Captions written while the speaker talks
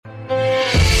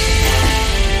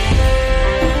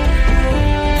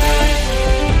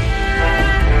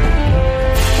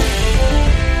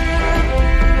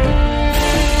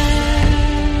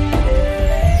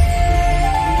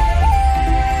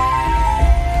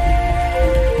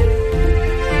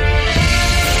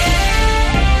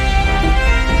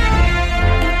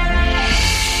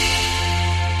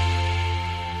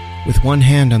With one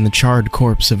hand on the charred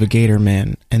corpse of a gator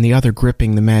man and the other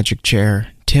gripping the magic chair,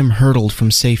 Tim hurtled from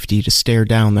safety to stare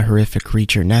down the horrific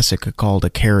creature Nessica called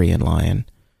a carrion lion.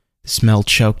 The smell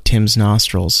choked Tim's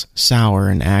nostrils, sour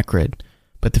and acrid,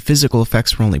 but the physical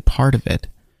effects were only part of it.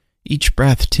 Each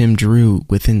breath Tim drew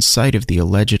within sight of the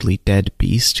allegedly dead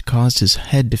beast caused his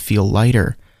head to feel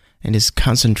lighter and his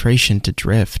concentration to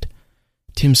drift.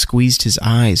 Tim squeezed his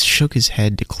eyes, shook his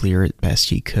head to clear it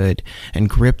best he could, and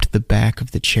gripped the back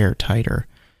of the chair tighter.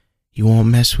 "You won't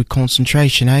mess with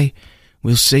concentration, eh?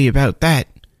 We'll see about that."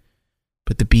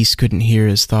 But the beast couldn't hear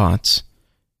his thoughts.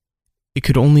 It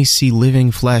could only see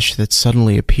living flesh that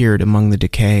suddenly appeared among the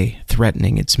decay,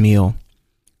 threatening its meal.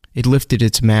 It lifted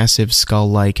its massive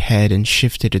skull-like head and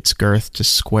shifted its girth to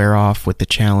square off with the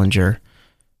challenger.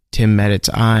 Tim met its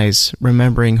eyes,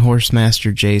 remembering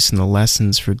Horsemaster Jace and the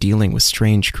lessons for dealing with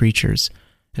strange creatures,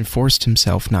 and forced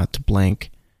himself not to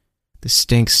blink. The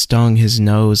stink stung his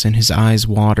nose and his eyes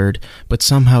watered, but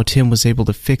somehow Tim was able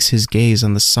to fix his gaze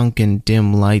on the sunken,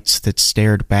 dim lights that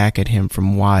stared back at him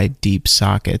from wide, deep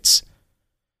sockets.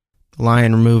 The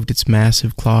lion removed its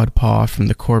massive clawed paw from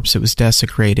the corpse it was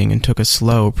desecrating and took a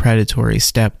slow, predatory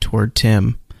step toward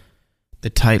Tim. The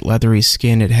tight, leathery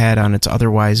skin it had on its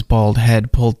otherwise bald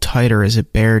head pulled tighter as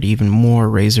it bared even more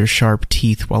razor-sharp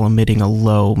teeth while emitting a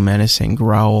low, menacing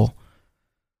growl.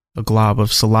 A glob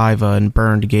of saliva and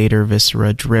burned gator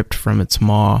viscera dripped from its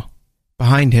maw.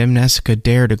 Behind him, Nessica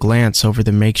dared a glance over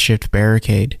the makeshift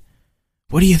barricade.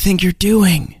 "What do you think you're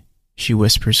doing?" she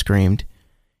whisper-screamed.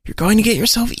 "You're going to get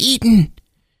yourself eaten!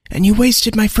 And you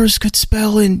wasted my first good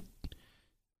spell in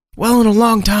a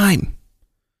long time!"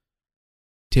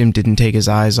 Tim didn't take his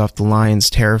eyes off the lion's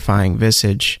terrifying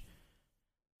visage.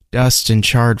 Dust and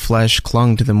charred flesh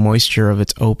clung to the moisture of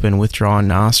its open, withdrawn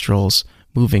nostrils,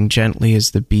 moving gently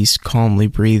as the beast calmly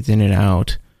breathed in and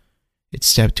out. It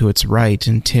stepped to its right,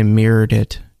 and Tim mirrored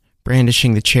it,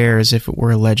 brandishing the chair as if it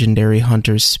were a legendary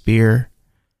hunter's spear.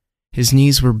 His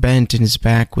knees were bent and his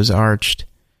back was arched.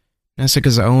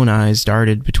 Nessica's own eyes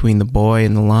darted between the boy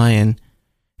and the lion.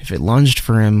 If it lunged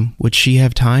for him, would she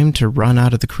have time to run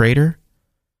out of the crater?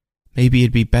 Maybe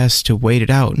it'd be best to wait it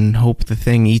out and hope the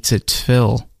thing eats its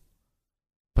fill.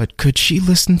 But could she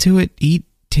listen to it eat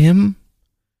Tim?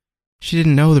 She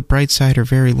didn't know the Brightsider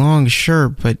very long, sure,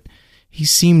 but he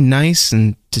seemed nice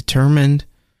and determined.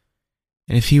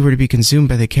 And if he were to be consumed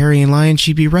by the carrion lion,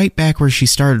 she'd be right back where she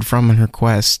started from on her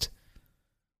quest.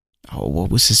 Oh, what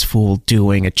was this fool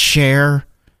doing? A chair?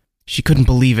 She couldn't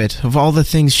believe it. Of all the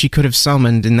things she could have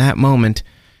summoned in that moment,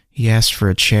 he asked for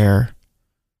a chair.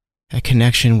 That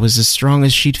connection was as strong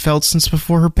as she'd felt since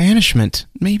before her banishment,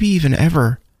 maybe even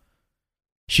ever.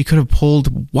 She could have pulled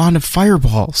a wand of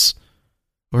fireballs,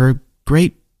 or a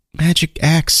great magic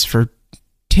axe for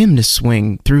Tim to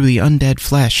swing through the undead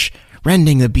flesh,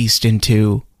 rending the beast in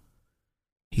two.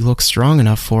 He looked strong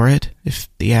enough for it, if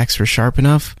the axe were sharp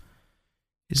enough.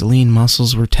 His lean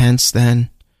muscles were tense then.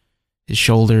 His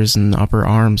shoulders and upper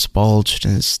arms bulged,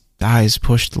 and his thighs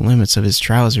pushed the limits of his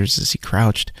trousers as he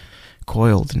crouched,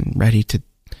 coiled and ready to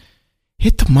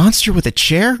hit the monster with a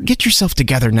chair. Get yourself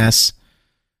together, Ness.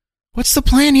 What's the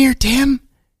plan here, Tim?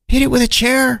 Hit it with a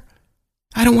chair?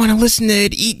 I don't want to listen to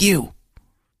it eat you.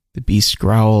 The beast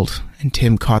growled, and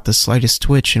Tim caught the slightest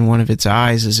twitch in one of its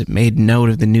eyes as it made note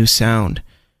of the new sound.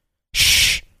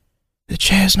 Shh! The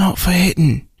chair's not for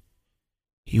hitting,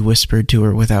 he whispered to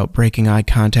her without breaking eye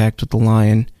contact with the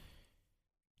lion.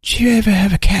 Do you ever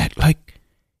have a cat, like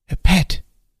a pet?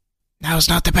 Now's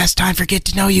not the best time for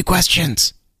get-to-know-you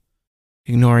questions.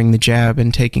 Ignoring the jab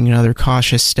and taking another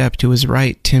cautious step to his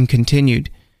right, Tim continued.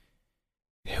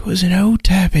 There was an old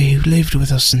tabby who lived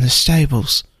with us in the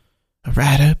stables. A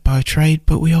ratter by trade,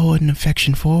 but we all had an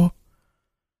affection for.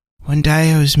 One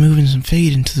day I was moving some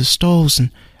feed into the stalls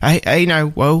and... Hey, no,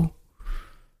 whoa.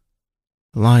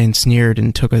 The lion sneered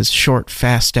and took a short,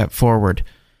 fast step forward.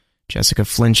 Jessica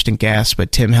flinched and gasped,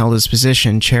 but Tim held his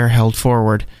position, chair held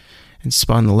forward, and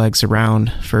spun the legs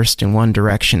around, first in one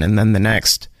direction and then the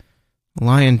next. The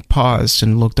lion paused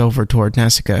and looked over toward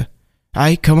Nessica.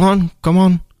 Hey, come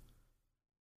on.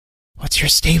 What's your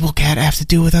stable cat have to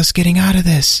do with us getting out of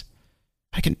this?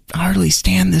 I can hardly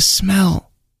stand this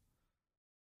smell.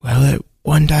 Well,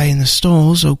 one day in the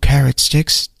stalls, old Carrot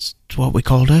Sticks, it's what we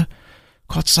called her,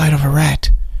 caught sight of a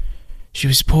rat. She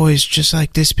was poised just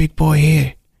like this big boy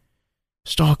here,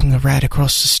 stalking the rat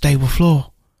across the stable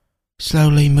floor,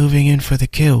 slowly moving in for the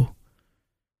kill.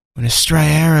 When a stray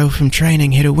arrow from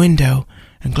training hit a window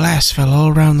and glass fell all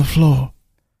around the floor.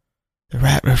 The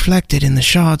rat reflected in the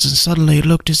shards and suddenly it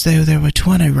looked as though there were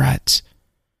 20 rats.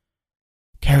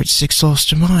 Carrot Sticks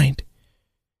lost her mind.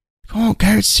 Come on,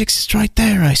 Carrot Sticks is right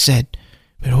there, I said.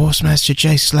 but Horsemaster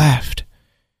Jace laughed.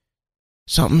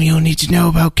 Something you'll need to know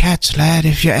about cats, lad,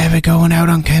 if you're ever going out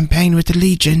on campaign with the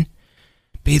Legion.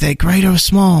 Be they great or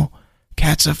small,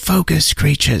 cats are focused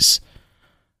creatures.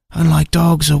 Unlike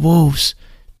dogs or wolves,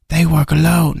 they work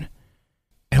alone,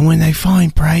 and when they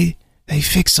find prey, they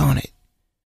fix on it.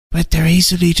 But they're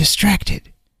easily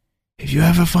distracted. If you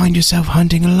ever find yourself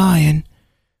hunting a lion,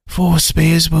 4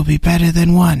 spears will be better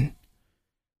than 1.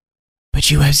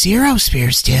 But you have 0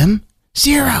 spears, Tim.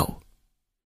 0!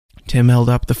 Tim held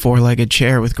up the 4-legged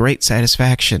chair with great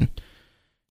satisfaction.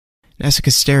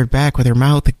 Nessica stared back with her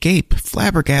mouth agape,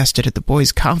 flabbergasted at the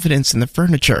boy's confidence in the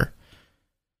furniture.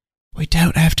 We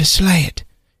don't have to slay it.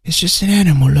 It's just an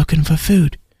animal looking for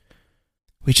food.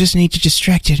 We just need to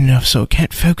distract it enough so it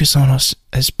can't focus on us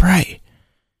as prey.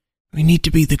 We need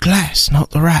to be the glass,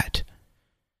 not the rat.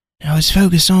 Now let's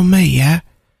focus on me, yeah?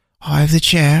 I have the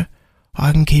chair.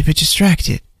 I can keep it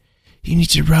distracted. You need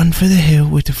to run for the hill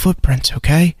with the footprints,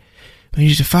 okay? We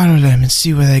need to follow them and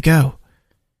see where they go.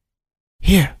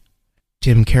 Here.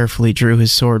 Tim carefully drew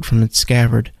his sword from its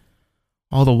scabbard,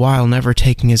 all the while never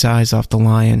taking his eyes off the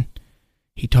lion.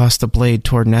 He tossed the blade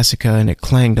toward Nessica, and it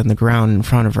clanged on the ground in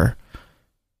front of her.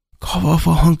 Carve off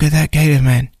a hunk of that gator,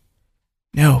 man.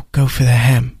 No, go for the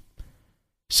ham.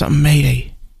 Something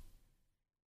matey.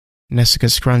 Nessica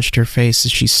scrunched her face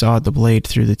as she sawed the blade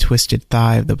through the twisted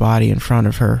thigh of the body in front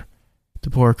of her. The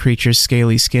poor creature's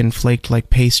scaly skin flaked like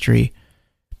pastry,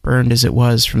 burned as it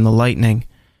was from the lightning,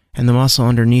 and the muscle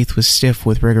underneath was stiff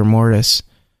with rigor mortis.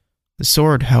 The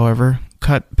sword, however,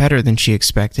 cut better than she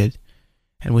expected,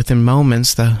 and within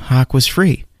moments the hawk was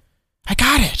free. I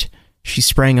got it! She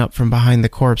sprang up from behind the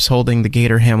corpse, holding the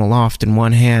gator ham aloft in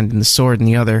one hand and the sword in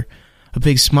the other, a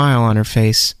big smile on her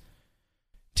face.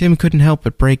 Tim couldn't help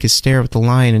but break his stare with the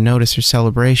lion and notice her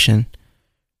celebration,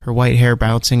 her white hair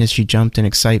bouncing as she jumped in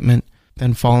excitement,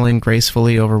 then falling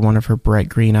gracefully over one of her bright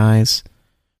green eyes.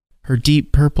 Her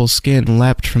deep purple skin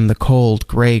leapt from the cold,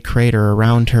 gray crater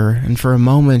around her, and for a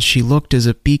moment she looked as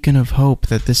a beacon of hope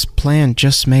that this plan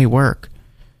just may work.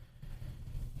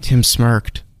 Tim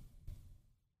smirked,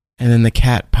 and then the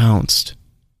cat pounced.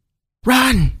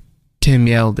 Run! Tim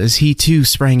yelled as he too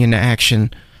sprang into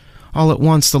action. All at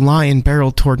once the lion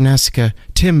barreled toward Nessica,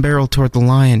 Tim barreled toward the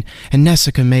lion, and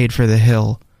Nessica made for the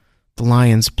hill. The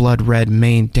lion's blood-red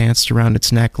mane danced around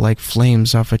its neck like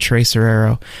flames off a tracer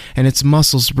arrow, and its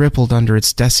muscles rippled under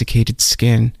its desiccated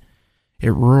skin. It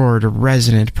roared a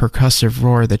resonant, percussive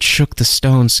roar that shook the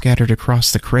stones scattered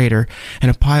across the crater, and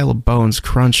a pile of bones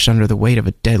crunched under the weight of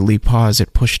a deadly paw as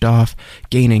it pushed off,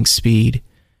 gaining speed.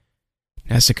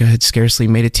 Nessica had scarcely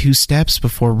made it 2 steps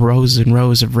before rows and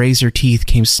rows of razor teeth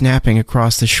came snapping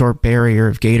across the short barrier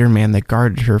of gator man that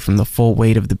guarded her from the full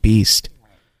weight of the beast.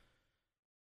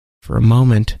 For a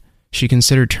moment, she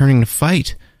considered turning to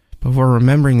fight, before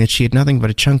remembering that she had nothing but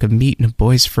a chunk of meat and a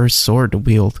boy's first sword to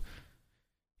wield.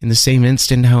 In the same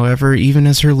instant, however, even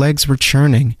as her legs were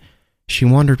churning, she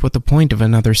wondered what the point of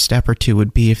another step or 2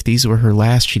 would be if these were her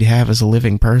last she'd have as a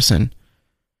living person.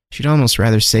 She'd almost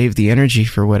rather save the energy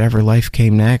for whatever life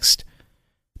came next.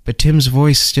 But Tim's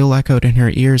voice still echoed in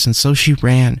her ears, and so she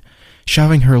ran,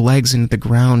 shoving her legs into the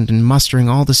ground and mustering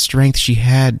all the strength she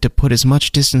had to put as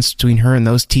much distance between her and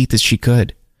those teeth as she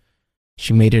could.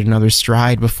 She made it another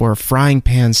stride before a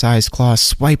frying-pan-sized claw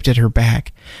swiped at her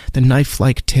back, the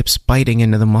knife-like tips biting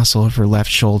into the muscle of her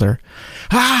left shoulder.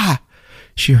 Ah!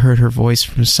 She heard her voice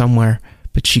from somewhere,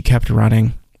 but she kept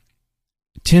running.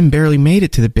 Tim barely made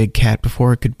it to the big cat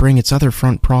before it could bring its other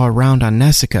front paw around on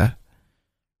Nessica.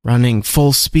 Running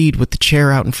full speed with the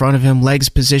chair out in front of him, legs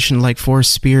positioned like 4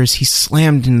 spears, he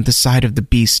slammed into the side of the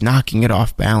beast, knocking it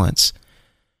off balance.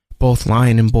 Both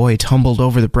lion and boy tumbled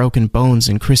over the broken bones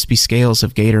and crispy scales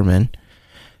of Gatorman.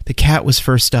 The cat was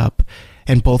first up,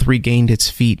 and both regained its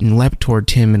feet and leapt toward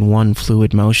Tim in one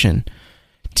fluid motion.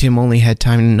 Tim only had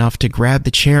time enough to grab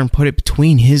the chair and put it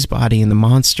between his body and the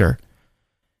monster.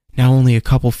 Now only a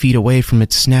couple feet away from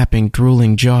its snapping,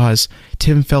 drooling jaws,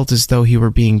 Tim felt as though he were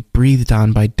being breathed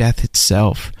on by death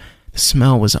itself. The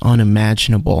smell was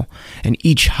unimaginable, and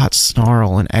each hot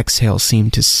snarl and exhale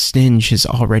seemed to singe his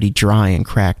already dry and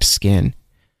cracked skin.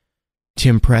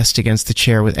 Tim pressed against the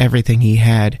chair with everything he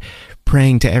had,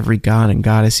 praying to every god and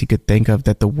goddess he could think of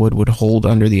that the wood would hold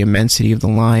under the immensity of the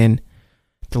lion.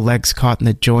 The legs caught in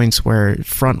the joints where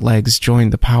front legs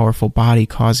joined the powerful body,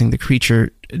 causing the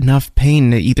creature enough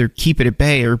pain to either keep it at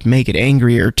bay or make it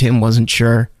angrier. Tim wasn't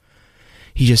sure.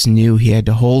 He just knew he had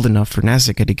to hold enough for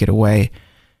Nessica to get away,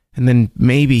 and then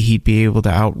maybe he'd be able to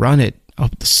outrun it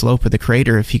up the slope of the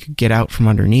crater if he could get out from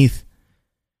underneath.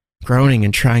 Groaning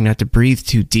and trying not to breathe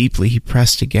too deeply, he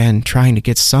pressed again, trying to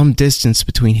get some distance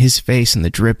between his face and the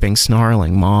dripping,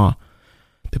 snarling maw.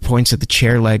 The points of the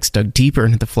chair legs dug deeper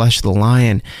into the flesh of the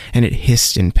lion, and it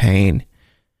hissed in pain.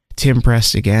 Tim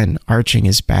pressed again, arching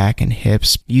his back and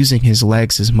hips, using his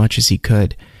legs as much as he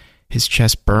could. His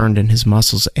chest burned and his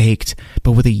muscles ached,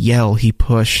 but with a yell he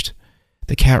pushed.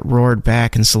 The cat roared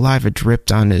back and saliva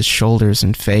dripped onto his shoulders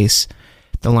and face.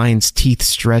 The lion's teeth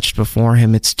stretched before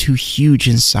him, its two huge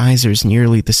incisors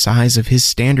nearly the size of his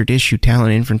standard-issue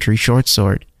Talon infantry short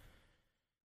sword.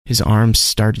 His arms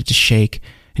started to shake,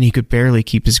 and he could barely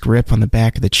keep his grip on the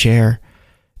back of the chair.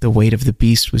 The weight of the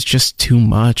beast was just too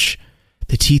much.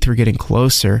 The teeth were getting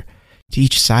closer. To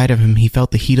each side of him, he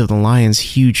felt the heat of the lion's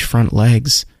huge front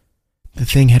legs. The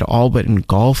thing had all but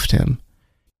engulfed him.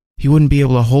 He wouldn't be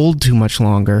able to hold too much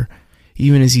longer,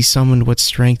 even as he summoned what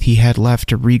strength he had left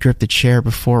to regrip the chair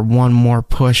before one more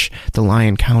push the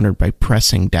lion countered by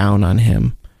pressing down on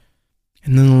him.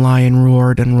 And then the lion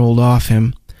roared and rolled off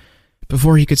him.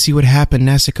 Before he could see what happened,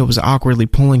 Nessica was awkwardly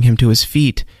pulling him to his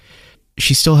feet.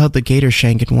 She still held the gator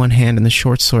shank in one hand and the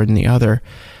short sword in the other,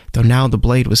 though now the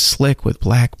blade was slick with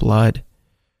black blood.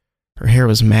 Her hair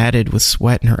was matted with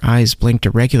sweat and her eyes blinked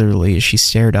irregularly as she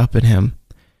stared up at him.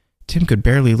 Tim could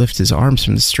barely lift his arms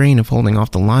from the strain of holding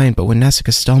off the lion, but when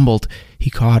Nessica stumbled, he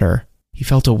caught her. He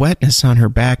felt a wetness on her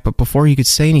back, but before he could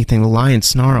say anything, the lion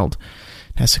snarled.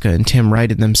 Nessica and Tim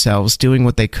righted themselves, doing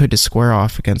what they could to square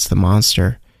off against the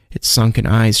monster. Its sunken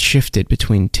eyes shifted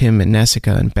between Tim and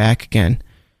Nessica and back again.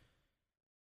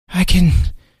 I can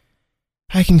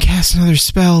cast another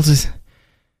spell to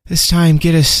this time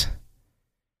get us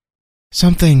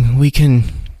something we can...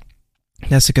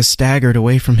 Nessica staggered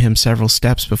away from him several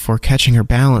steps before catching her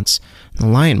balance. The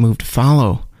lion moved to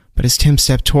follow, but as Tim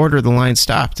stepped toward her, the lion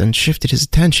stopped and shifted his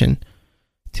attention.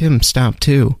 Tim stopped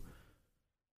too.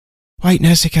 Wait,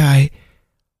 Nessica,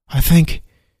 I think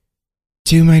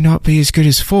 2 may not be as good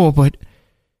as 4, but...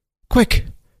 Quick,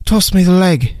 toss me the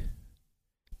leg.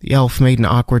 The elf made an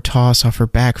awkward toss off her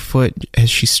back foot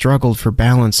as she struggled for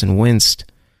balance and winced.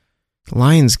 The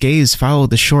lion's gaze followed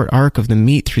the short arc of the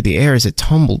meat through the air as it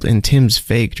tumbled in Tim's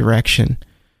vague direction.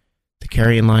 The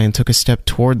carrion lion took a step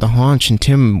toward the haunch, and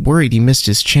Tim worried he missed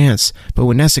his chance, but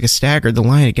when Nessica staggered, the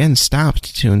lion again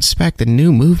stopped to inspect the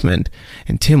new movement,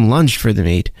 and Tim lunged for the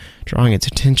meat, drawing its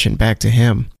attention back to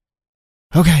him.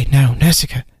 Okay, now,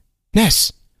 Nessica.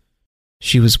 Ness!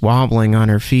 She was wobbling on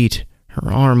her feet,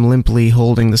 her arm limply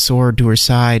holding the sword to her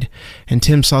side, and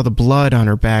Tim saw the blood on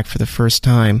her back for the first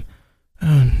time.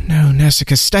 Oh, no,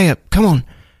 Nessica, stay up. Come on.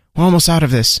 We're almost out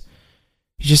of this.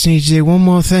 You just need to do one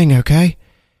more thing, okay?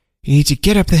 You need to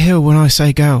get up the hill when I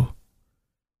say go.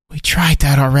 We tried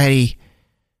that already.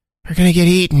 We're gonna get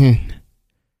eaten.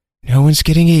 No one's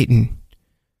getting eaten.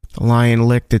 The lion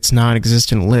licked its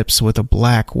non-existent lips with a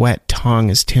black, wet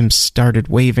tongue as Tim started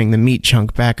waving the meat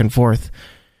chunk back and forth.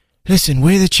 Listen,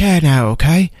 we're the chair now,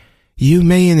 okay? You,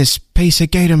 me, and this piece of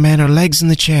gator man are legs in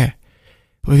the chair.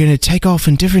 We're going to take off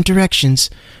in different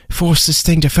directions, force this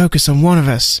thing to focus on one of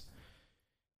us.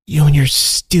 You and your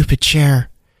stupid chair.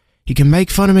 You can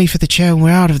make fun of me for the chair when we're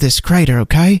out of this crater,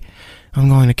 okay? I'm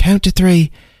going to count to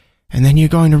 3, and then you're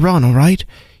going to run, all right?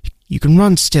 You can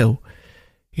run still.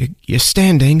 You're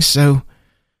standing, so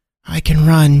I can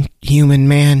run, human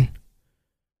man.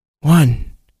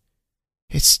 1.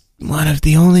 It's one of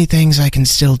the only things I can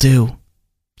still do.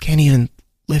 Can't even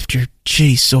lift your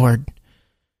shitty sword.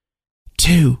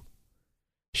 2.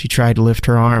 She tried to lift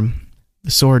her arm,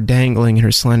 the sword dangling in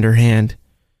her slender hand.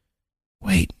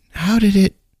 Wait, how did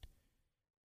it...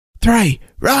 3.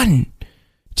 Run!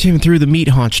 Tim threw the meat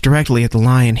haunch directly at the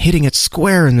lion, hitting it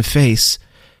square in the face.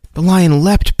 The lion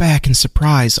leapt back in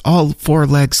surprise, all 4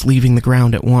 legs leaving the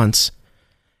ground at once.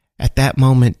 At that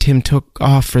moment, Tim took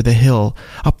off for the hill,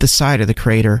 up the side of the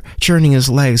crater, churning his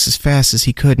legs as fast as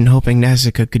he could and hoping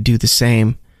Nessica could do the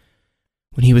same.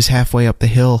 When he was halfway up the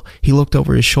hill, he looked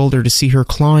over his shoulder to see her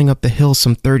clawing up the hill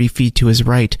some 30 feet to his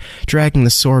right, dragging the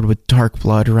sword with dark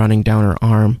blood running down her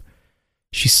arm.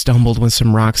 She stumbled when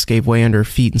some rocks gave way under her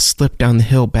feet and slipped down the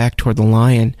hill back toward the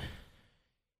lion.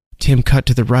 Tim cut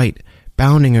to the right,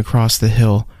 bounding across the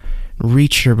hill, and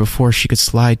reached her before she could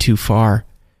slide too far.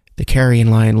 The carrion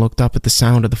lion looked up at the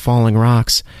sound of the falling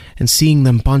rocks, and seeing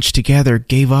them bunched together,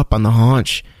 gave up on the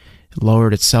haunch. It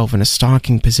lowered itself in a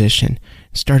stalking position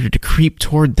and started to creep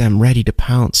toward them, ready to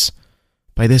pounce.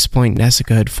 By this point,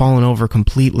 Nessica had fallen over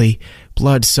completely,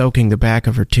 blood soaking the back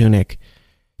of her tunic.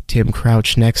 Tim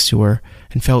crouched next to her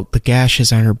and felt the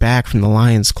gashes on her back from the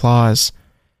lion's claws.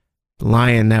 The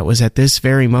lion that was at this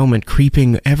very moment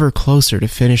creeping ever closer to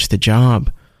finish the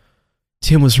job.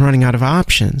 Tim was running out of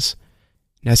options.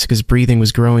 Nessica's breathing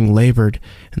was growing labored,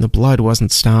 and the blood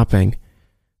wasn't stopping.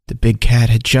 The big cat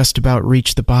had just about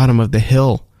reached the bottom of the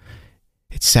hill.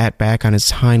 It sat back on its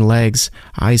hind legs,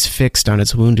 eyes fixed on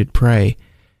its wounded prey,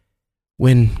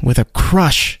 when, with a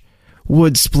crush,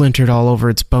 wood splintered all over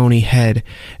its bony head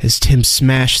as Tim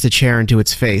smashed the chair into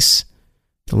its face.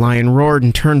 The lion roared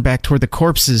and turned back toward the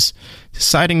corpses,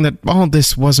 deciding that all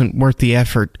this wasn't worth the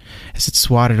effort as it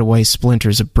swatted away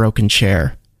splinters of broken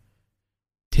chair.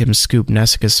 Tim scooped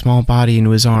Nessica's small body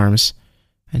into his arms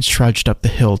and trudged up the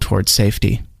hill toward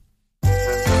safety.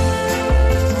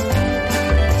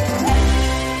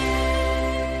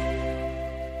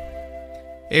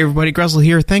 Hey everybody, Gruzzle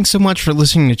here. Thanks so much for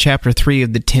listening to Chapter 3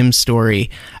 of the Tim story,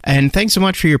 and thanks so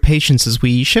much for your patience as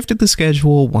we shifted the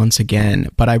schedule once again,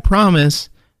 but I promise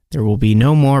there will be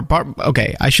no more...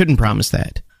 Okay, I shouldn't promise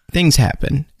that. Things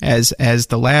happen, as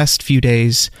the last few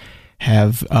days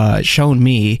have shown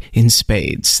me in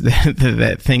spades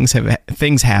that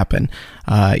things happen.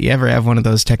 You ever have one of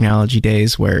those technology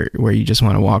days where you just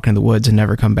want to walk into the woods and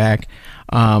never come back?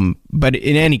 But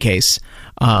in any case,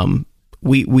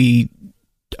 we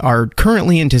are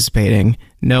currently anticipating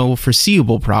no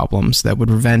foreseeable problems that would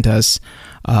prevent us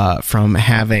from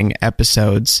having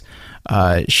episodes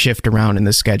shift around in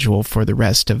the schedule for the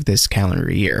rest of this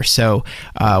calendar year. So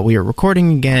we are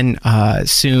recording again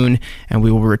soon, and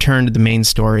we will return to the main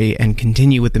story and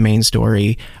continue with the main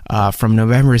story from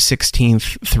November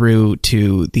 16th through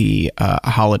to the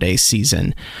holiday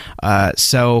season.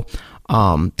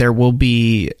 There will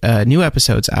be new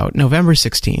episodes out November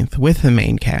 16th with the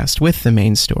main cast, with the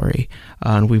main story,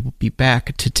 and we will be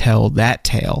back to tell that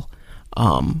tale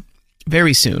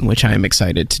very soon, which I am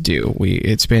excited to do.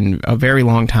 It's been a very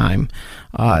long time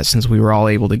since we were all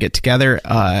able to get together,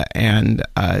 and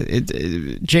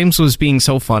James was being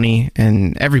so funny,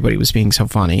 and everybody was being so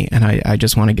funny, and I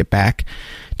just want to get back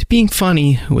to being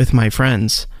funny with my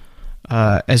friends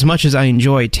as much as I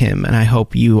enjoy Tim, and I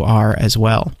hope you are as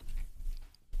well.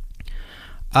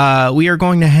 We are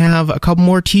going to have a couple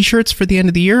more t-shirts for the end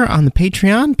of the year on the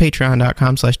Patreon,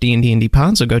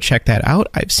 patreon.com/DNDndPod, so go check that out.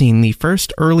 I've seen the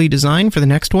first early design for the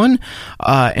next one,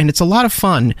 and it's a lot of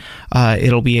fun.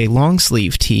 It'll be a long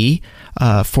sleeve tee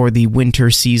for the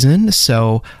winter season,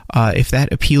 so if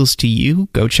that appeals to you,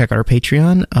 go check out our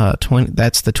Patreon.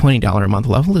 That's the $20 a month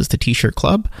level is the t-shirt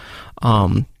club.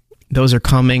 Those are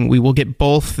coming. We will get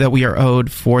both that we are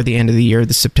owed for the end of the year.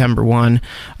 The September one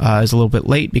is a little bit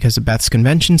late because of Beth's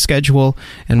convention schedule,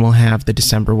 and we'll have the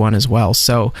December one as well.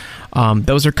 So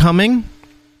those are coming.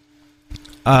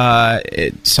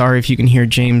 Sorry if you can hear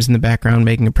James in the background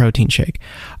making a protein shake.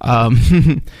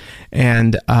 And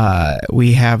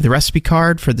we have the recipe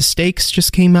card for the steaks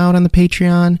just came out on the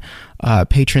Patreon.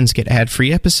 Patrons get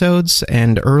ad-free episodes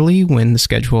and early when the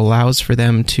schedule allows for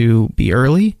them to be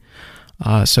early.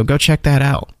 So go check that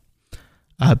out.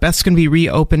 Beth's going to be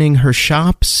reopening her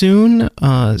shop soon,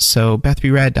 so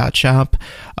bethberad.shop.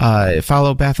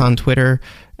 Follow Beth on Twitter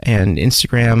and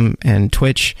Instagram and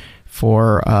Twitch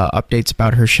for updates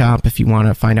about her shop if you want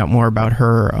to find out more about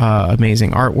her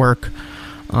amazing artwork.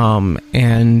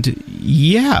 And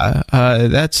yeah,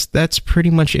 that's pretty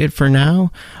much it for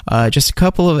now. Just a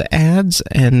couple of ads,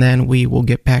 and then we will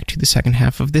get back to the second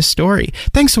half of this story.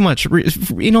 Thanks so much.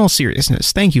 In all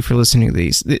seriousness, thank you for listening to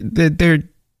these.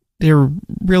 They're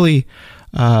really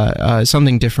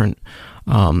something different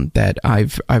that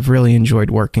I've really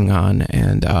enjoyed working on,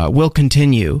 and will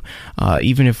continue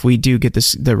even if we do get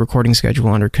the recording schedule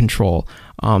under control.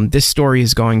 This story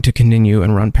is going to continue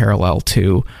and run parallel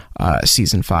to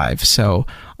season 5. So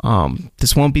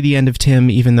this won't be the end of Tim,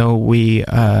 even though we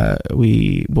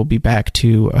will be back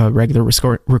to a regular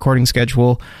recording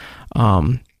schedule.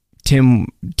 Tim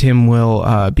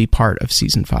will be part of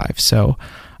season 5. So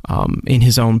in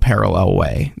his own parallel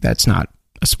way. That's not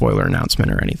a spoiler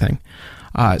announcement or anything.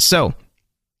 So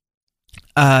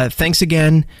thanks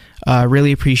again.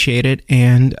 Really appreciate it,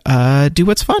 and do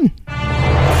what's fun.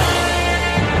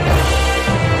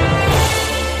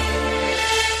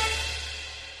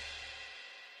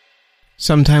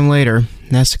 Sometime later,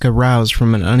 Nessica roused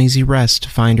from an uneasy rest to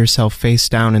find herself face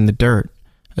down in the dirt,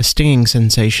 a stinging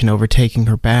sensation overtaking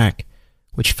her back,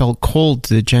 which felt cold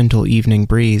to the gentle evening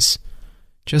breeze.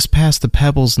 Just past the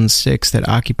pebbles and sticks that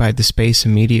occupied the space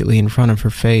immediately in front of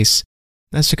her face,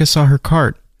 Nessica saw her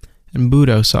cart, and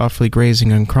Budo softly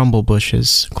grazing on crumble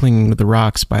bushes, clinging to the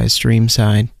rocks by a stream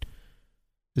side.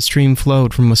 The stream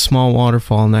flowed from a small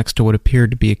waterfall next to what appeared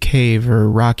to be a cave or a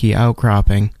rocky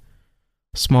outcropping.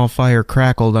 A small fire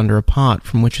crackled under a pot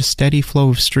from which a steady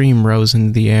flow of steam rose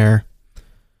into the air.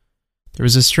 There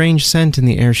was a strange scent in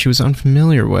the air she was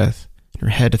unfamiliar with, and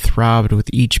her head throbbed with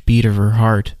each beat of her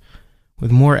heart,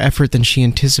 With more effort than she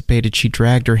anticipated, she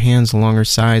dragged her hands along her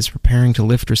sides, preparing to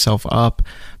lift herself up,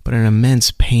 but an immense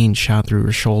pain shot through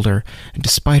her shoulder, and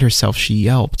despite herself she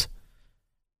yelped.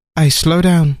 "Hey, slow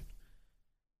down.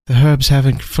 The herbs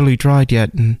haven't fully dried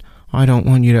yet, and I don't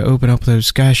want you to open up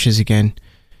those gashes again.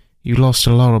 You lost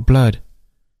a lot of blood,"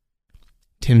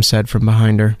 Tim said from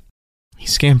behind her. He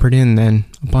scampered in then,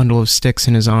 a bundle of sticks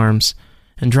in his arms,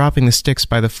 and dropping the sticks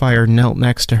by the fire, knelt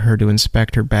next to her to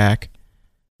inspect her back.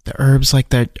 "The herbs like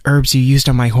the herbs you used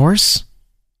on my horse?"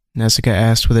 Nessica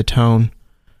asked with a tone,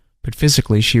 but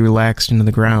physically she relaxed into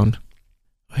the ground.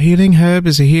 "A healing herb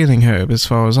is a healing herb, as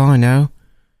far as I know.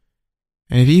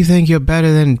 And if you think you're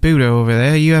better than Buddha over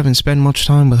there, you haven't spent much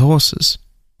time with horses.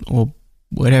 Or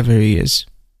whatever he is."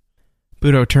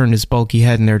 Budo turned his bulky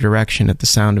head in their direction at the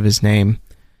sound of his name,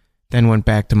 then went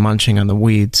back to munching on the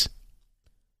weeds.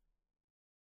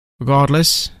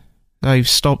 "Regardless, they've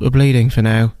stopped the bleeding for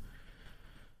now.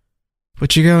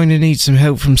 But you're going to need some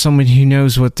help from someone who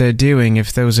knows what they're doing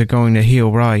if those are going to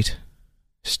heal right.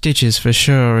 Stitches for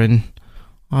sure, and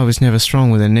I was never strong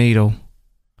with a needle.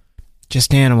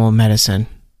 Just animal medicine."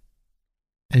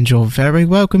 "And you're very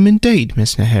welcome indeed,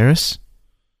 Mr. Harris."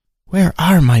 "Where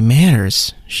are my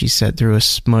manners?" she said through a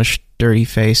smushed, dirty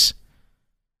face.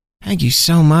 "Thank you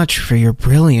so much for your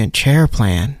brilliant chair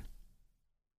plan."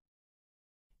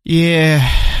 "Yeah,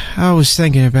 I was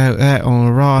thinking about that on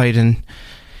the ride, and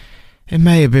it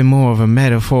may have been more of a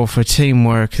metaphor for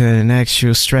teamwork than an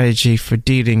actual strategy for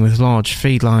dealing with large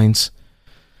felines.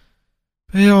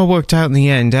 But it all worked out in the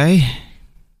end, eh?"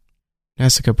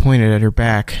 Nessica pointed at her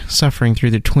back, suffering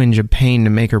through the twinge of pain to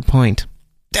make her point.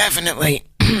 "Definitely.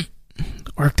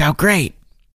 Worked out great."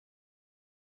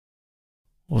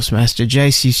 Horse-Master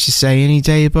Jace used to say any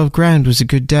day above ground was a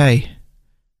good day.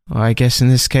 Well, I guess in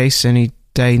this case, any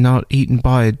day not eaten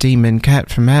by a demon cat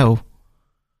from hell.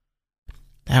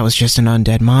 That was just an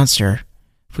undead monster.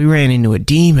 If we ran into a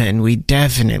demon, we'd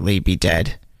definitely be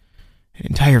dead. An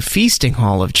entire feasting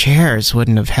hall of chairs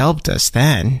wouldn't have helped us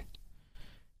then.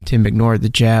 Tim ignored the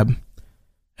jab.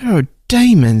 "There are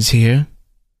demons here."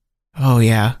 "Oh,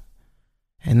 yeah.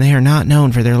 And they are not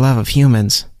known for their love of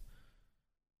humans.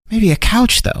 Maybe a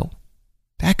couch, though.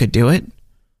 That could do it.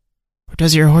 Or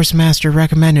does your horse-master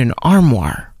recommend an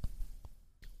armoire?"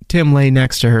 Tim lay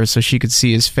next to her so she could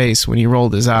see his face when he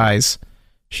rolled his eyes.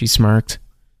 She smirked.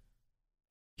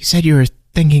 "You said you were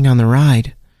thinking on the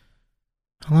ride.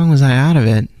 How long was I out of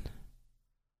it?"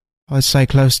 "I'd say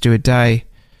close to a day.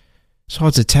 It's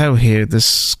hard to tell here. The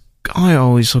sky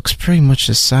always looks pretty much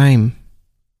the same."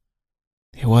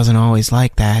 "It wasn't always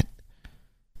like that.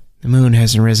 The moon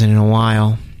hasn't risen in a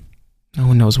while. No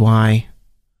one knows why."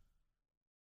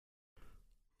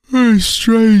 "A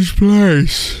strange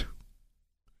place,"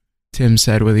 Tim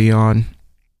said with a yawn.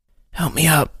 "Help me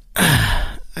up.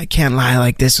 I can't lie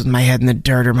like this with my head in the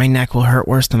dirt or my neck will hurt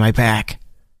worse than my back."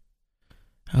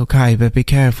 "Okay, but be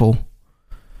careful."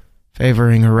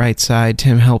 Favoring her right side,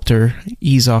 Tim helped her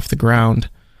ease off the ground.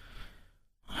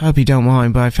 "I hope you don't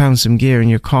mind, but I found some gear in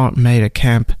your cart and made a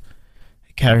camp.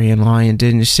 The carrion lion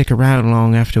didn't stick around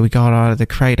long after we got out of the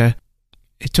crater.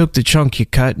 It took the chunk you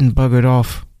cut and buggered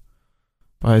off.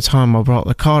 By the time I brought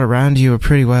the cart around, you were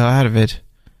pretty well out of it.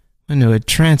 Went into a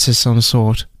trance of some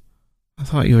sort. I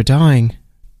thought you were dying."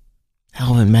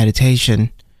 "Elven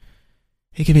meditation.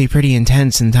 It can be pretty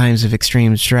intense in times of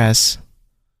extreme stress."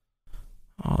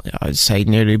 "I'd say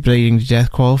nearly bleeding to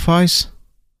death qualifies."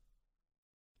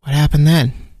 "What happened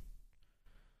then?"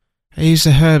 "I used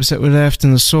the herbs that were left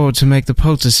in the sword to make the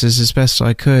poultices as best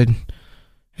I could.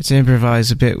 Had to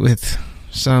improvise a bit with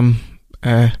some,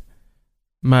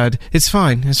 mud. It's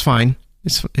fine.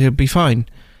 It'll be fine.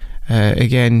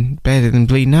 Again, better than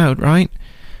bleeding out, right?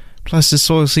 Plus the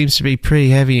soil seems to be pretty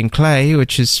heavy in clay,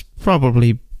 which is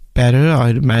probably better,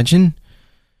 I'd imagine.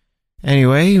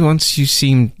 Anyway, once you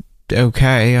seemed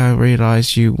okay, I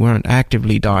realized you weren't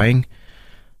actively dying.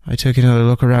 I took another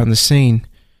look around the scene.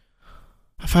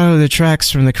 I followed the tracks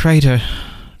from the crater.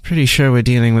 Pretty sure we're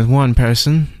dealing with one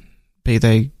person, be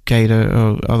they gator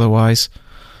or otherwise,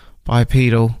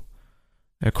 bipedal.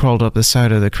 They crawled up the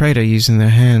side of the crater using their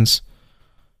hands.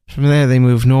 From there they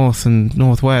moved north and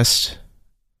northwest,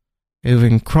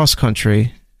 moving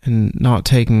cross-country and not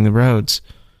taking the roads,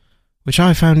 which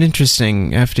I found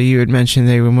interesting after you had mentioned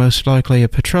they were most likely a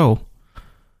patrol.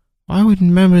 Why would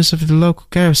members of the local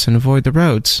garrison avoid the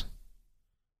roads?"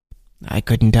 "I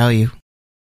couldn't tell you."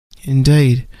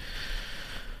 "Indeed.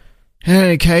 In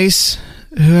any case,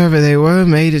 whoever they were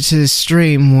made it to the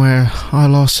stream where I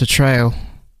lost the trail."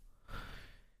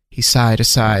 He sighed a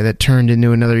sigh that turned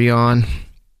into another yawn.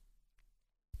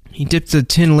 He dipped the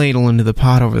tin ladle into the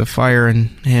pot over the fire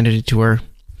and handed it to her.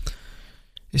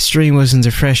 The stream wasn't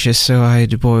the freshest, so I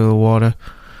had to boil the water.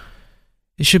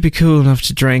 It should be cool enough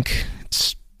to drink.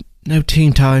 It's no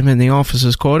tea time in the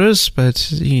officers' quarters,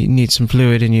 but you need some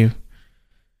fluid in you.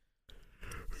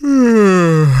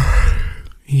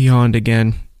 He yawned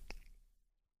again.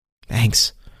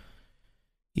 Thanks.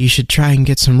 You should try and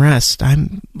get some rest.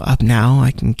 I'm up now.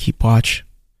 I can keep watch.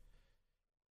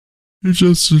 You're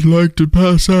just as like to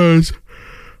pass as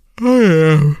I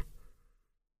am.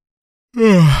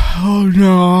 Oh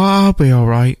no, I'll be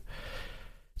alright.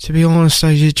 To be honest,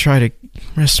 I did try to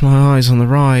rest my eyes on the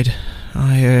ride.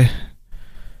 I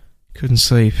couldn't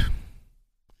sleep.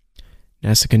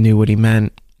 Nessica knew what he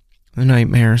meant. The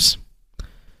nightmares.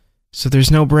 So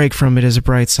there's no break from it as a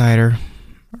bright-sider.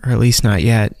 Or at least not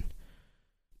yet.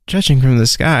 Judging from the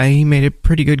sky, he made a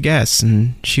pretty good guess,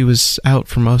 and she was out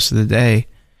for most of the day.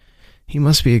 He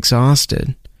must be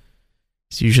exhausted.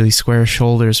 His usually square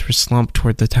shoulders were slumped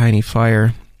toward the tiny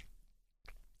fire.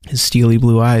 His steely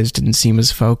blue eyes didn't seem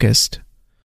as focused.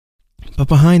 But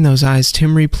behind those eyes,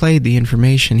 Tim replayed the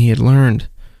information he had learned.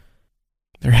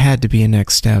 There had to be a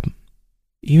next step.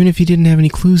 Even if he didn't have any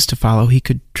clues to follow, he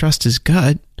could trust his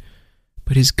gut.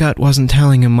 But his gut wasn't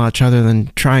telling him much other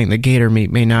than trying the gator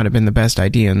meat may not have been the best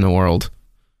idea in the world.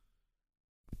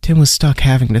 Tim was stuck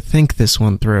having to think this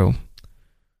one through.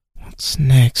 What's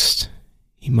next?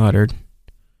 He muttered.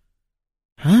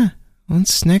 Huh?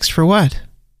 What's next for what?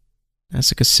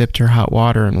 Nessica sipped her hot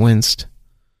water and winced.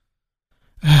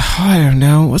 I don't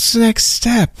know. What's the next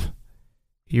step?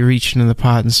 He reached into the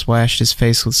pot and splashed his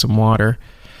face with some water,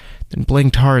 then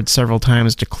blinked hard several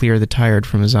times to clear the tired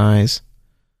from his eyes.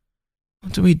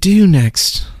 What do we do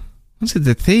next? What did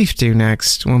the thief do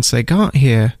next once they got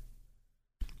here?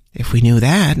 If we knew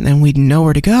that, then we'd know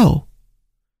where to go.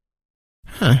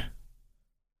 Huh.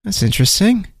 That's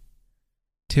interesting.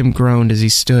 Tim groaned as he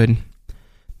stood,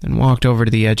 then walked over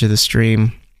to the edge of the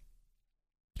stream.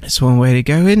 That's one way to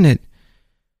go, isn't it?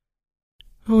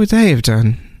 What would they have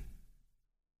done?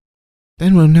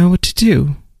 Then we'll know what to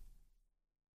do.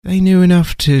 They knew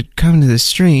enough to come to the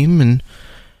stream and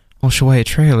wash away a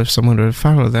trail if someone would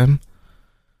follow them.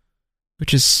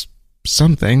 Which is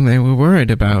something they were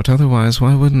worried about, otherwise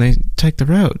why wouldn't they take the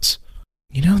roads?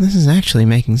 You know, this is actually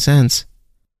making sense.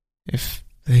 If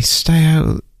they stay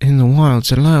out in the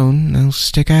wilds alone, they'll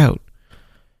stick out.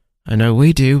 I know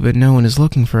we do, but no one is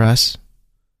looking for us.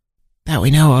 That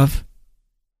we know of.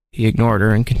 He ignored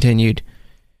her and continued.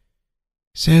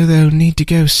 So they'll need to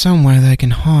go somewhere they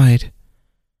can hide.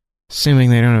 Assuming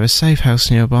they don't have a safe house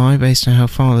nearby, based on how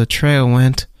far the trail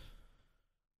went.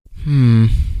 A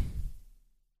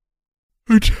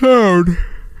town.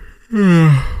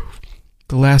 The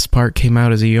last part came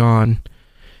out as a yawn.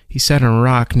 He sat on a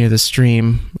rock near the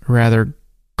stream, or rather,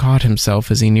 caught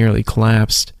himself as he nearly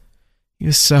collapsed. He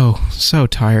was so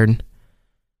tired.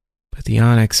 But the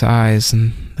onyx eyes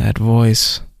and that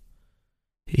voice...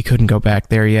 He couldn't go back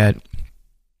there yet.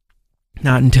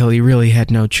 Not until he really had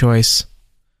no choice.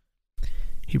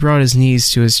 He brought his knees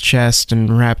to his chest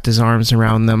and wrapped his arms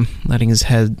around them, letting his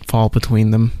head fall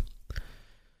between them.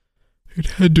 It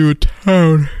head to a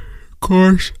town, of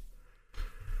course.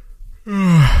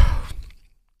 A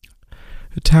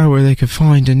town where they could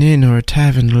find an inn or a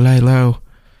tavern to lay low,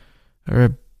 or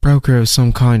a broker of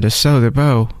some kind to sew their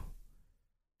bow,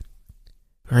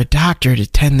 or a doctor to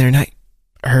tend their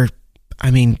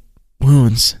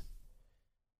wounds.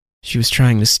 She was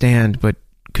trying to stand, but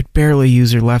could barely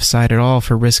use her left side at all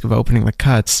for risk of opening the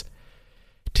cuts.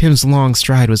 Tim's long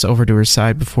stride was over to her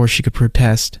side before she could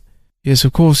protest. Yes,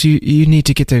 of course, you need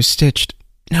to get those stitched.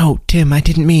 No, Tim, I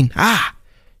didn't mean... Ah!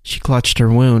 She clutched her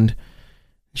wound.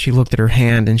 She looked at her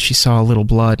hand and she saw a little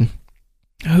blood.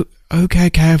 Oh, okay,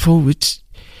 careful. Let's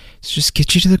just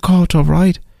get you to the cart, all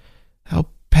right? I'll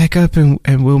pack up and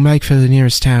we'll make for the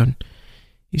nearest town.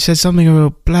 You said something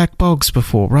about Black Bogs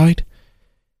before, right?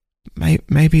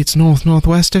 Maybe it's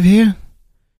northwest of here?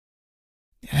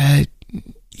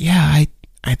 Yeah,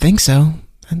 I think so.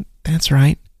 That's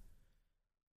right.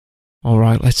 All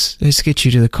right, let's get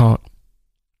you to the cart.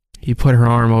 He put her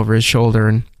arm over his shoulder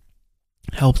and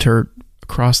helped her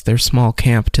across their small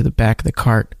camp to the back of the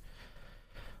cart.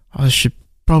 I should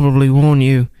probably warn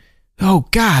you. Oh,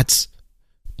 gods!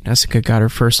 Nessica got her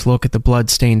first look at the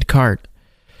blood-stained cart.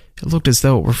 It looked as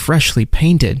though it were freshly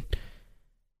painted.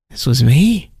 This was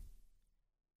me?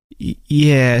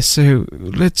 Yeah, so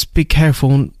let's be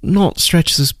careful not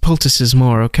stretch those poultices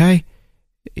more, okay?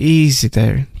 Easy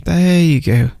there. There you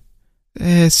go.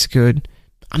 That's good.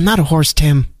 I'm not a horse,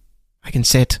 Tim. I can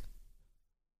sit.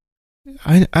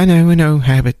 I know,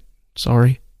 habit.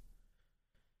 Sorry.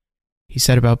 He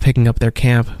set about picking up their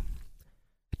camp.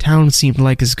 A Town seemed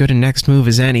like as good a next move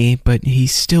as any, but he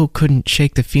still couldn't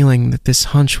shake the feeling that this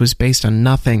hunch was based on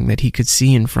nothing that he could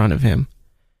see in front of him.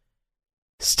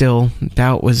 Still,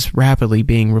 doubt was rapidly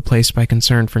being replaced by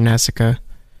concern for Nessica.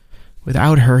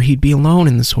 Without her, he'd be alone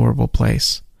in this horrible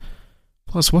place.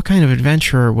 Plus, what kind of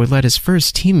adventurer would let his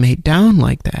first teammate down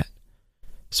like that?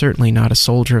 Certainly not a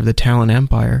soldier of the Talon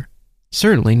Empire.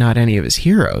 Certainly not any of his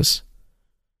heroes.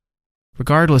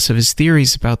 Regardless of his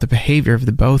theories about the behavior of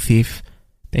the bow thief,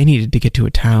 they needed to get to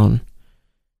a town.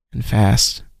 And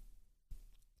fast.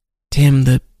 Tim,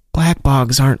 the Black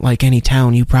Bogs aren't like any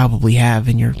town you probably have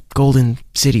in your golden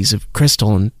cities of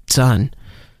crystal and sun.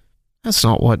 That's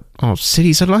not what all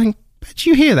cities are like. Bet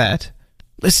you hear that.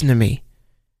 Listen to me.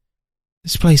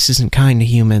 This place isn't kind to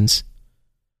humans.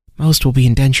 Most will be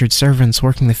indentured servants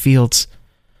working the fields.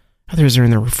 Others are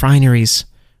in the refineries,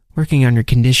 working under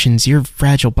conditions your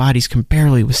fragile bodies can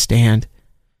barely withstand.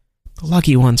 The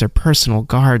lucky ones are personal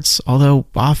guards, although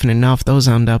often enough those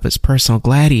end up as personal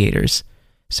gladiators,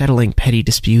 settling petty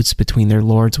disputes between their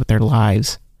lords with their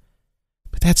lives.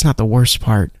 But that's not the worst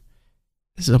part.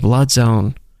 This is a blood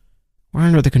zone. We're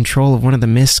under the control of one of the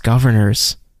Mist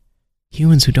governors.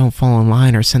 Humans who don't fall in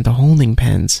line are sent to holding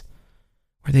pens,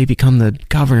 where they become the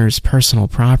governor's personal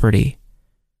property.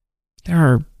 There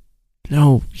are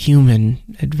no human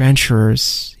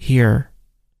adventurers here.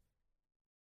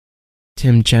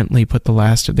 Tim gently put the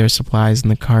last of their supplies in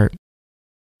the cart.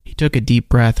 He took a deep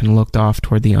breath and looked off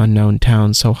toward the unknown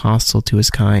town so hostile to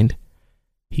his kind.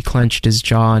 He clenched his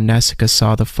jaw, and Nessica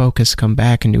saw the focus come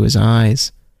back into his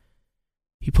eyes.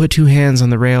 He put 2 hands on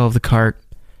the rail of the cart,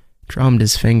 drummed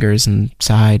his fingers, and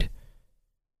sighed.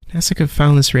 Nessica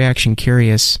found this reaction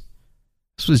curious.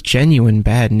 This was genuine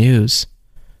bad news.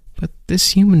 But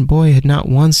this human boy had not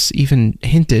once even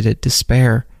hinted at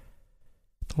despair.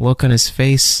 The look on his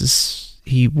face as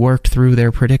he worked through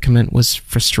their predicament was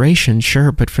frustration,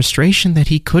 sure, but frustration that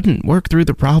he couldn't work through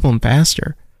the problem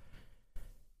faster.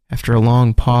 After a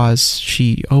long pause,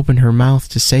 she opened her mouth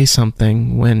to say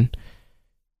something when...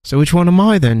 So which one am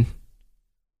I, then?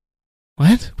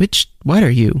 What? What are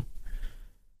you?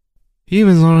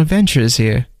 Humans on adventures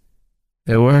here.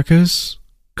 They're workers,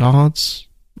 guards,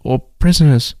 or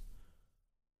prisoners.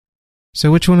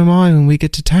 So which one am I when we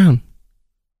get to town?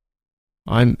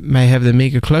 I may have the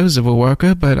meager clothes of a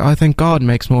worker, but I think guard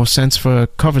makes more sense for a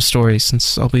cover story,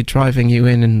 since I'll be driving you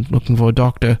in and looking for a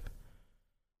doctor.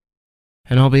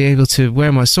 And I'll be able to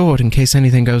wear my sword in case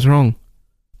anything goes wrong.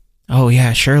 Oh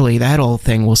yeah, surely that old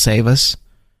thing will save us.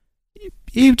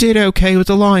 You did okay with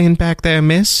the lion back there,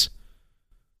 miss.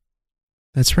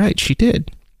 That's right, she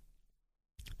did.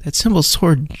 That simple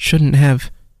sword shouldn't have...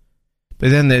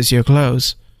 But then there's your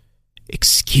clothes.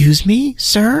 Excuse me,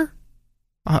 sir?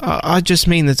 I just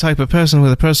mean the type of person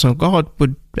with a personal god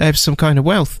would have some kind of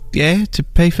wealth, yeah, to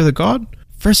pay for the god?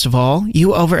 First of all,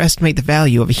 you overestimate the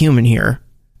value of a human here.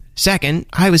 Second,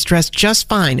 I was dressed just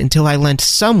fine until I lent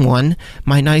someone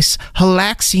my nice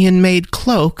Halaxian-made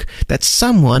cloak that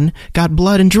someone got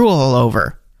blood and drool all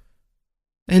over.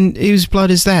 And whose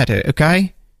blood is that,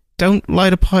 okay? Don't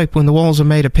light a pipe when the walls are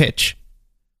made of pitch.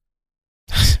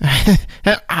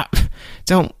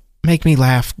 Don't make me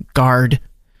laugh, guard.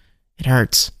 It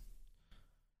hurts.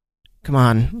 Come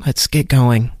on, let's get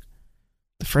going.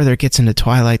 The further it gets into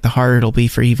twilight, the harder it'll be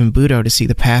for even Budo to see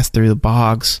the path through the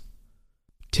bogs.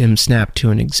 Tim snapped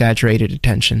to an exaggerated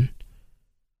attention.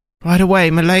 Right away,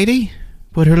 my lady.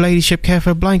 Would her ladyship care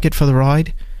for a blanket for the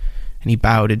ride? And he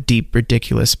bowed a deep,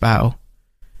 ridiculous bow.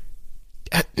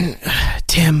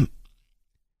 Tim.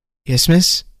 Yes,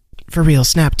 miss? For real,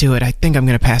 snap to it. I think I'm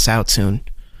going to pass out soon.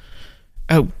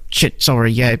 Oh, shit,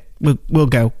 sorry, yeah, we'll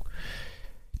go.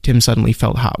 Tim suddenly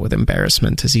felt hot with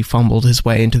embarrassment as he fumbled his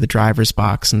way into the driver's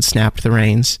box and snapped the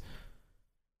reins.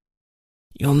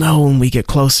 You'll know when we get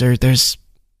closer. There's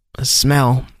a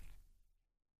smell.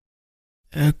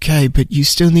 Okay, but you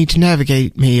still need to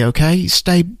navigate me, okay?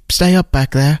 Stay up back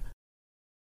there.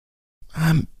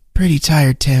 I'm pretty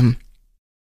tired, Tim.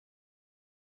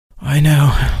 I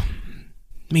know.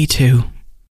 Me too.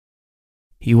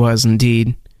 He was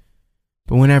indeed.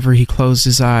 But whenever he closed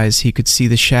his eyes, he could see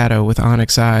the shadow with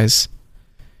onyx eyes.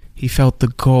 He felt the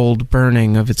cold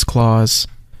burning of its claws.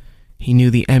 He knew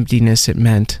the emptiness it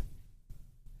meant.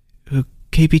 We'll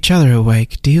keep each other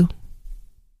awake, deal?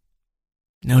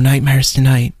 No nightmares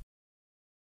tonight.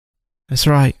 That's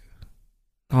right.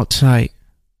 Not tonight.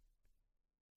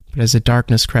 But as the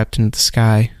darkness crept into the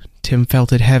sky, Tim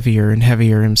felt it heavier and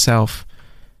heavier himself,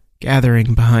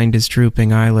 gathering behind his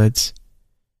drooping eyelids.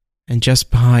 And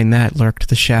just behind that lurked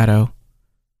the shadow,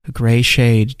 a gray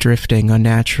shade drifting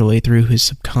unnaturally through his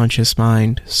subconscious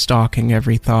mind, stalking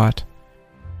every thought.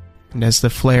 and as the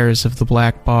flares of the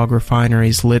Black Bog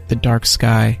refineries lit the dark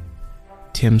sky,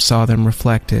 Tim saw them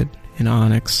reflected in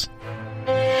onyx.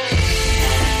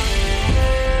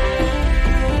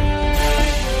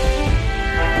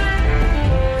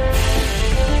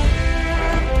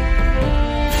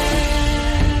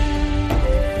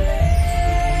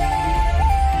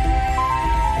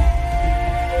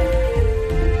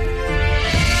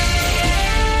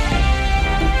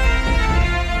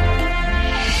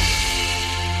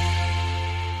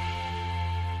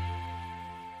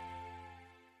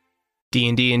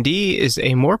 D&D is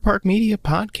a Moorpark Media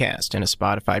podcast and a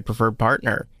Spotify preferred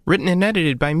partner. Written and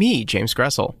edited by me, James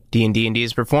Gressel. D&D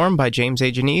is performed by James A.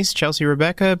 Janice, Chelsea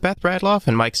Rebecca, Beth Bradloff,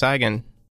 and Mike Seigan.